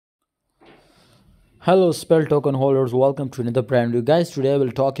Hello spell token holders, welcome to another brand new guys. Today I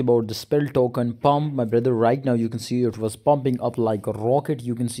will talk about the spell token pump. My brother, right now you can see it was pumping up like a rocket.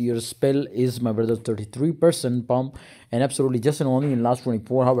 You can see your spell is, my brother, 33% pump, and absolutely just and only in last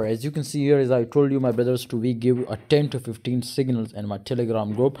 24 hours. As you can see here, as I told you, my brothers, to we give a 10 to 15 signals in my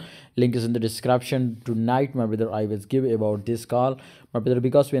telegram group. Link is in the description. Tonight, my brother, I will give about this call, my brother,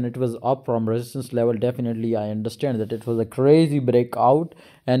 because when it was up from resistance level, definitely I understand that it was a crazy breakout,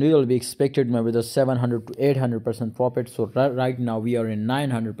 and we will be expected, my brother, 700 to 800% profit. So right now we are in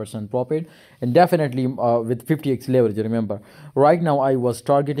 900% profit, and definitely with 50x leverage. Remember, right now I was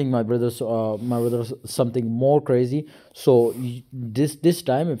targeting, my brothers, something more crazy. So this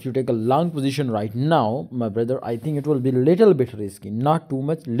time, if you take a long position right now, my brother, I think it will be little bit risky, not too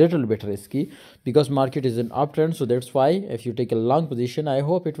much, little bit risky, because market is an uptrend. So that's why if you take a long position, I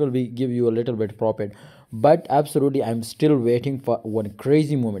hope it will be give you a little bit profit. But absolutely, I'm still waiting for one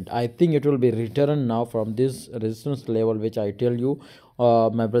crazy moment. I think it will be return now from this resistance level, which I tell you,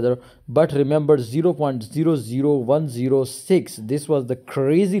 my brother. But remember, 0.00106, this was the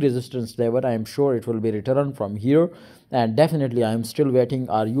crazy resistance level. I am sure it will be returned from here, and definitely I am still waiting.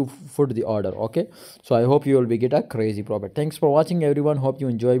 Are you for the order? Okay, so I hope you will be get a crazy profit. Thanks for watching, everyone. Hope you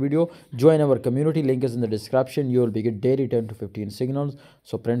enjoy video. Join our community, link is in the description. You will be get daily 10 to 15 signals.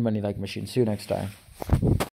 So print money like machine. See you next time.